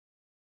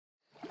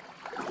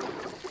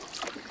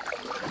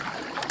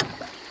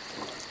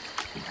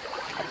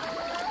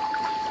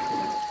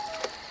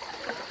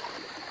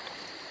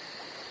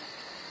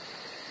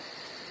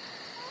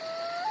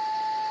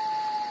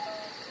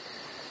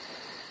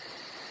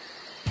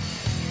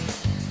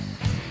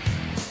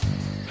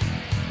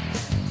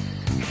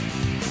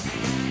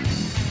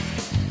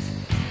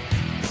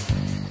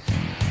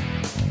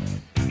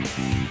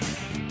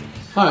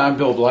Hi, I'm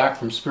Bill Black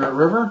from Spirit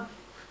River.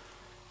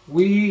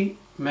 We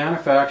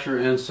manufacture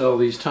and sell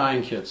these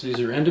tying kits.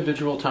 These are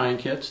individual tying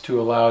kits to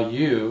allow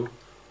you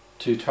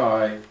to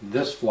tie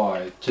this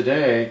fly.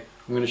 Today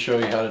I'm going to show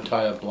you how to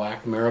tie a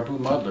black Marabou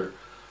Muddler.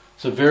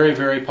 It's a very,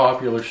 very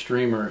popular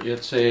streamer.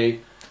 It's a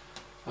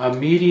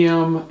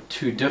medium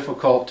to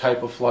difficult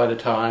type of fly to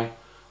tie,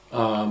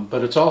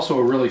 but it's also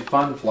a really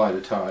fun fly to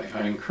tie.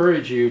 I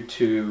encourage you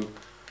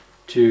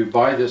to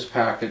buy this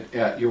packet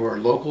at your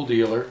local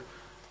dealer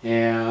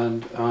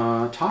and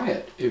tie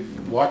it. If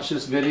you watch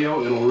this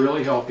video, it'll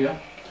really help you.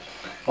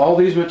 All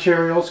these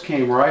materials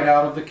came right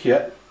out of the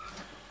kit,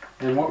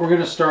 and what we're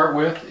going to start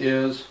with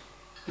is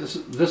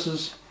this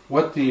is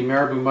what the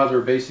Marabou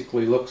Muddler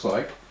basically looks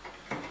like.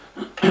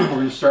 We're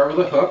going to start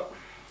with a hook,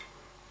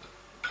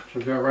 which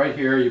I've got right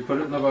here. You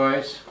put it in the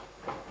vise,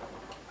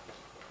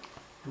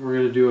 and we're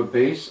going to do a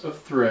base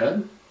of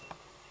thread.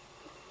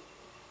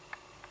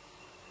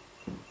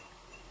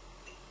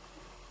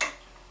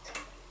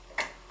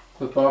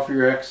 Clip off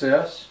your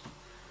excess.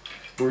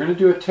 We're going to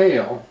do a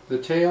tail. The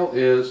tail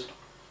is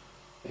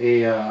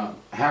a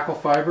hackle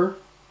fiber,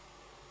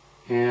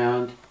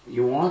 and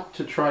you want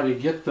to try to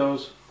get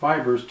those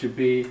fibers to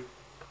be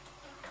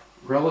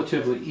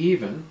relatively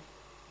even,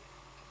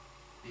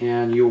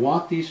 and you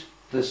want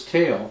this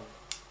tail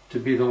to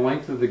be the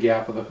length of the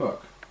gap of the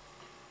hook.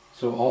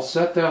 So I'll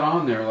set that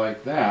on there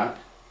like that,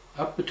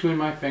 up between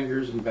my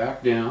fingers and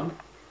back down,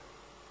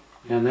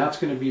 and that's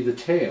going to be the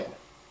tail.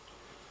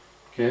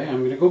 Okay, I'm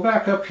going to go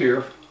back up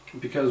here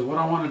because what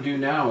I want to do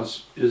now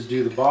is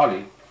do the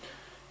body.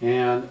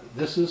 And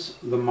this is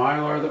the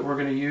mylar that we're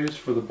going to use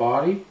for the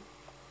body.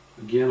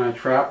 Again, I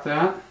trap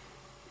that,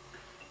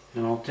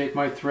 and I'll take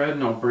my thread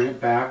and I'll bring it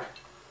back.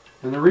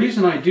 And the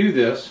reason I do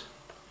this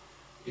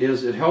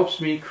is it helps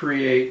me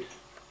create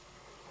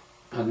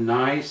a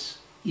nice,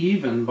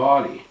 even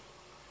body.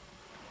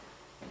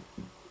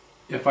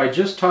 If I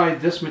just tied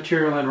this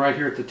material in right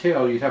here at the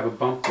tail, you'd have a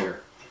bump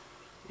there,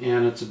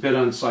 and it's a bit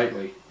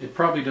unsightly. It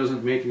probably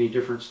doesn't make any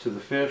difference to the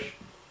fish,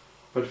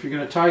 but if you're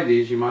going to tie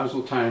these, you might as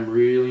well tie them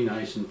really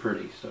nice and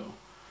pretty. So,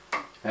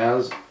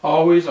 as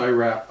always, I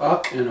wrap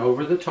up and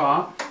over the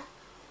top,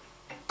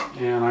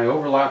 and I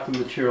overlap the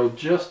material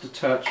just a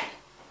touch.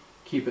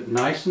 Keep it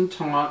nice and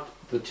taut,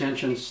 the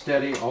tension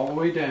steady all the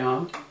way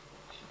down.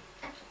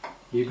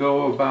 You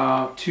go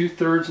about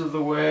 2/3 of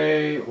the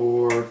way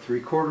or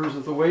 3/4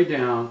 of the way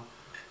down.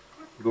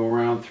 Go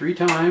around 3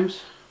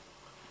 times,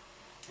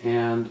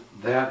 and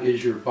that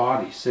is your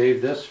body.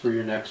 Save this for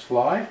your next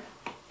fly.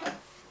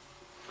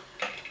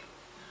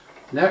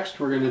 Next,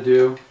 we're going to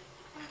do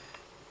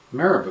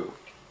Marabou.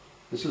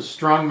 This is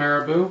strung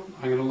Marabou.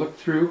 I'm going to look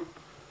through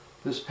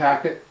this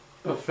packet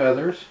of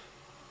feathers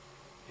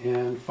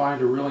and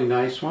find a really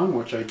nice one,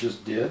 which I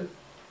just did.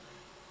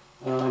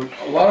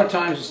 A lot of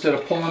times, instead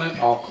of pulling it,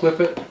 I'll clip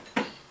it.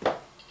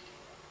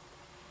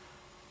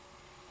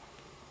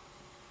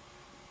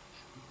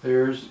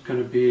 There's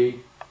going to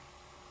be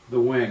the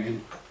wing,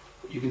 and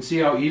you can see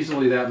how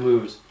easily that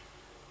moves.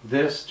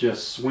 This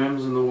just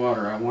swims in the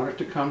water. I want it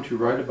to come to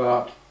right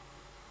about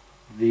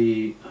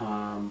the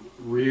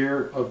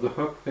rear of the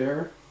hook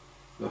there,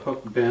 the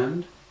hook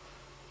bend,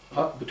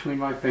 up between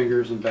my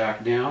fingers and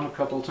back down a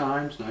couple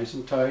times, nice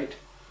and tight.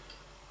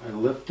 I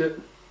lift it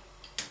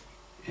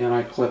and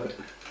I clip it.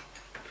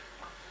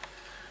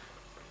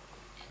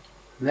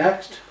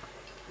 Next,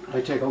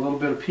 I take a little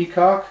bit of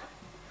peacock.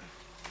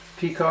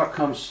 Peacock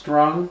comes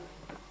strung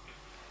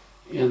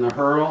in the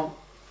herl.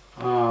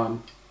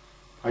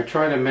 I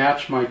try to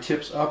match my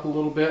tips up a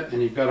little bit,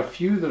 and you've got a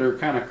few that are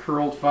kind of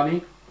curled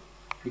funny.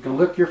 You can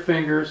lick your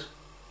fingers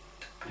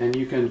and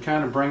you can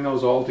kind of bring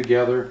those all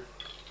together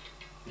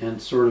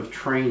and sort of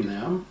train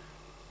them.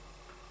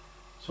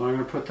 So I'm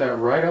going to put that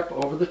right up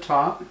over the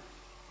top.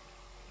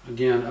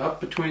 Again,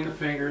 up between the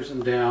fingers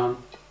and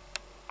down.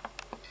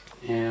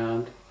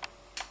 And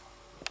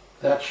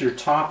that's your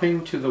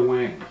topping to the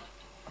wing.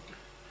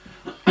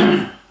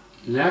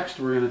 Next,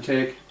 we're going to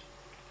take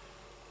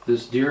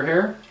this deer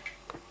hair.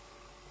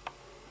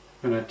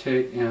 I'm going to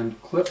take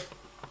and clip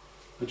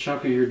a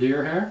chunk of your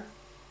deer hair.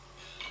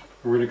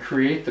 We're going to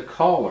create the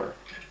collar.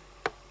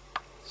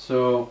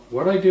 So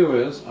what I do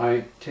is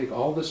I take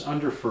all this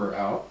underfur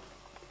out.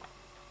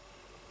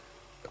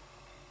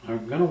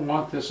 I'm going to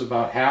want this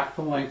about half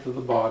the length of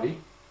the body.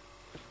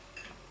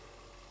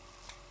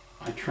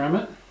 I trim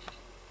it,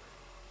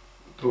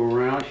 go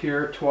around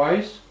here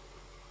twice,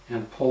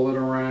 and pull it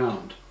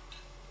around.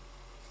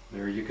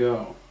 There you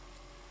go.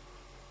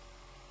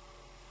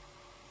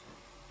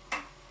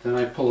 Then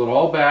I pull it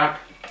all back,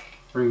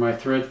 bring my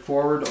thread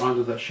forward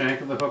onto the shank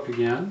of the hook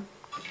again.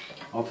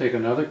 I'll take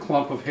another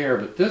clump of hair,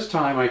 but this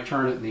time I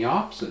turn it in the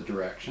opposite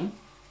direction.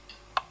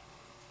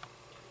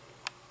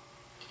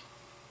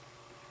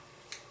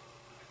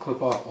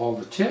 Clip off all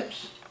the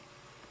tips.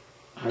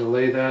 I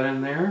lay that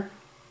in there.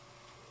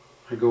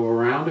 I go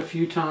around a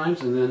few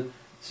times, and then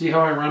see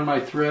how I run my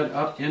thread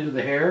up into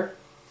the hair?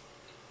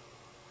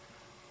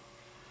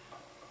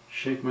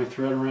 Shake my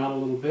thread around a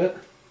little bit.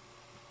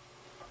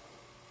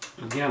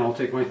 Again, I'll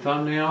take my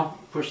thumbnail,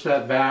 push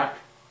that back,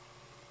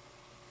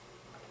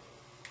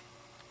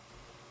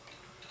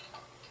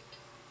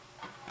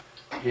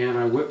 and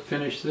I whip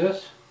finish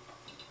this.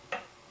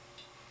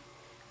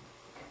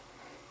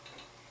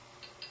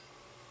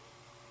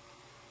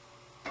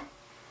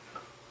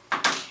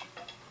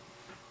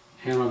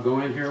 And I'll go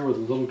in here with a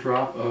little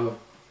drop of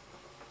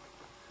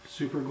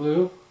super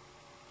glue.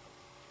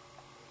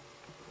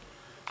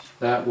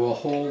 That will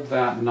hold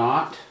that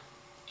knot.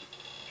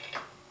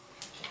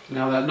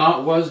 Now that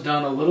knot was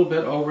done a little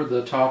bit over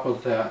the top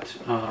of that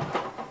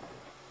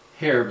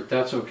hair, but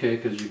that's okay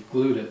because you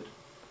glued it.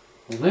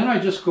 Well, then I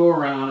just go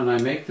around and I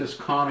make this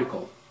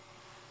conical.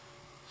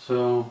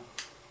 So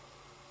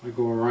I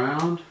go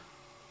around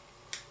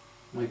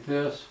like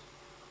this.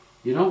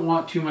 You don't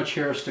want too much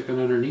hair sticking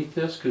underneath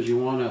this because you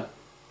want to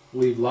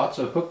leave lots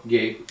of hook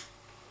gape.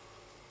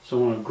 So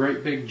when a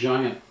great big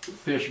giant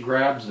fish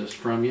grabs this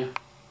from you,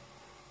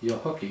 you'll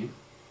hook him.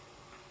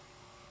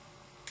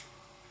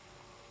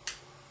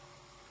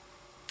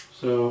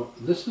 So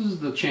this is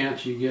the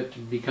chance you get to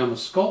become a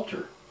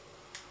sculptor.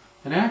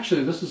 And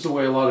actually this is the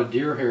way a lot of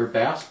deer hair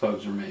bass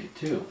bugs are made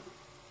too.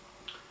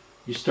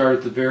 You start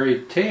at the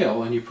very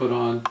tail and you put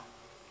on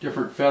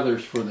different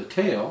feathers for the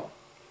tail,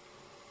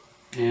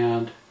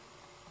 and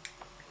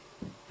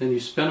then you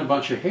spin a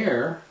bunch of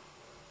hair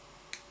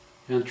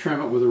and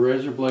trim it with a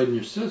razor blade and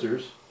your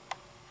scissors,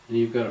 and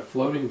you've got a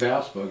floating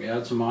bass bug.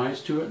 Add some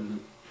eyes to it and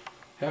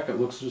heck, it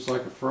looks just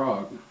like a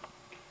frog.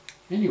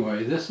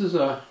 Anyway, this is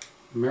a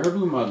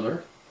Marabou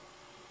Muddler.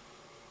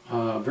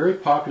 Very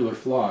popular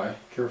fly.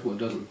 Careful it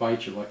doesn't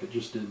bite you like it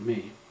just did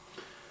me.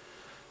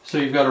 So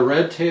you've got a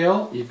red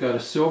tail, you've got a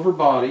silver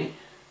body,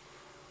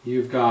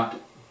 you've got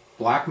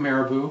black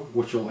marabou,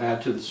 which will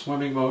add to the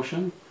swimming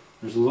motion.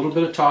 There's a little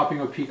bit of topping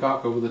of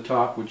peacock over the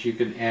top, which you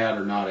can add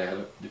or not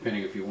add,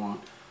 depending if you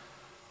want.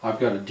 I've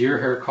got a deer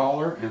hair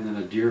collar and then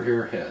a deer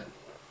hair head.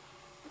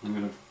 I'm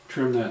going to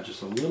trim that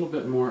just a little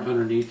bit more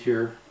underneath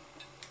here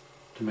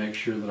to make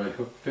sure that I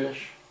hook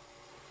fish.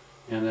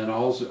 And then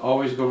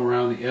always go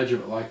around the edge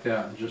of it like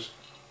that and just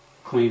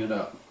clean it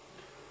up.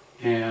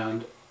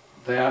 And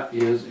that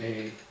is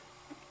a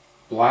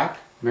black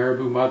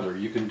Marabou Muddler.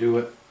 You can do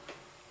it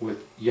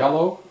with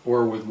yellow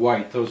or with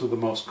white. Those are the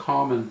most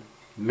common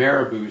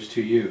marabous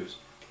to use.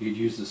 You'd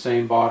use the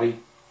same body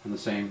and the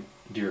same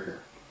deer hair.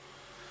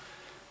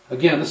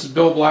 Again, this is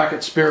Bill Black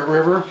at Spirit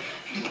River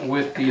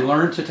with the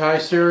Learn to Tie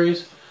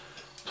series.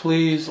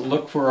 Please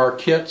look for our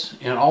kits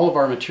and all of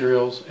our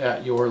materials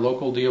at your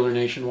local dealer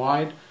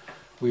nationwide.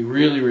 We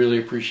really, really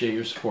appreciate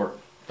your support.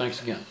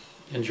 Thanks again.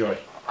 Enjoy.